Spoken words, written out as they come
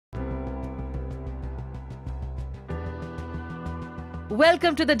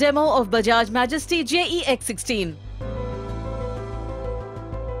Welcome to the demo of Bajaj Majesty JEX 16.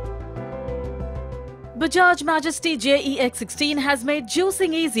 Bajaj Majesty JEX 16 has made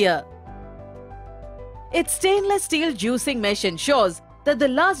juicing easier. Its stainless steel juicing mesh ensures that the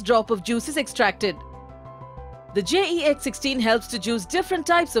last drop of juice is extracted. The JEX 16 helps to juice different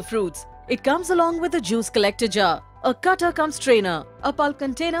types of fruits. It comes along with a juice collector jar, a cutter cum strainer, a pulp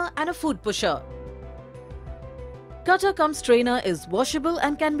container and a food pusher. Cutter cum strainer is washable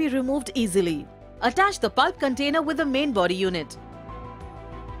and can be removed easily. Attach the pulp container with the main body unit.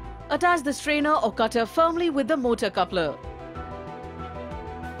 Attach the strainer or cutter firmly with the motor coupler.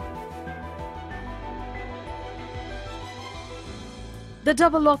 The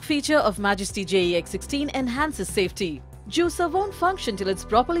double lock feature of Majesty JEX 16 enhances safety. Juicer won't function till it's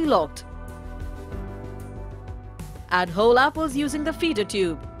properly locked. Add whole apples using the feeder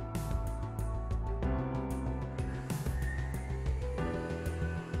tube.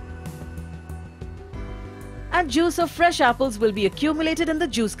 And juice of fresh apples will be accumulated in the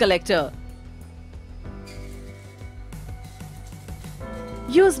juice collector.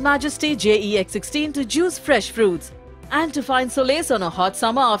 Use Majesty JEX 16 to juice fresh fruits and to find solace on a hot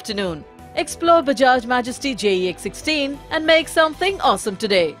summer afternoon. Explore Bajaj Majesty JEX 16 and make something awesome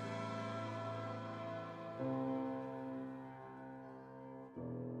today.